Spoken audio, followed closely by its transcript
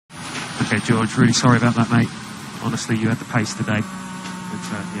Okay, George, really sorry about that, mate. Honestly, you had the pace today.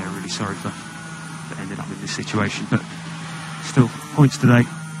 But, yeah, really sorry for ending up in this situation. But still, points today,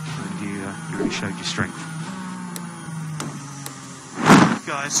 and you really showed your strength.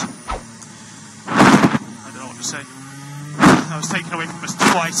 Guys, I don't know what to say. I was taken away from us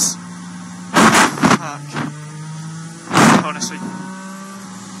twice. Fuck. Honestly.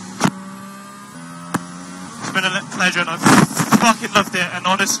 It's been a pleasure and I've fucking loved it, and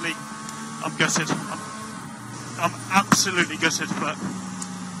honestly, I'm gutted. I'm absolutely gutted, but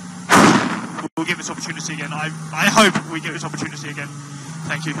we'll give this opportunity again. I hope we get this opportunity again.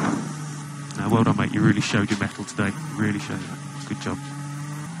 Thank you. No, well done, mate. You really showed your mettle today. You really showed it. Good job.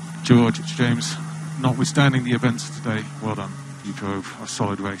 George, it's James. Notwithstanding the events today, well done. You drove a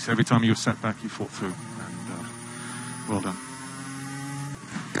solid race. Every time you were set back, you fought through. And well done.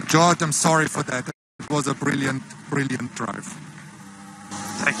 George, I'm sorry for that. It was a brilliant, brilliant drive.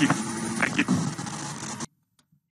 Thank you. Thank you.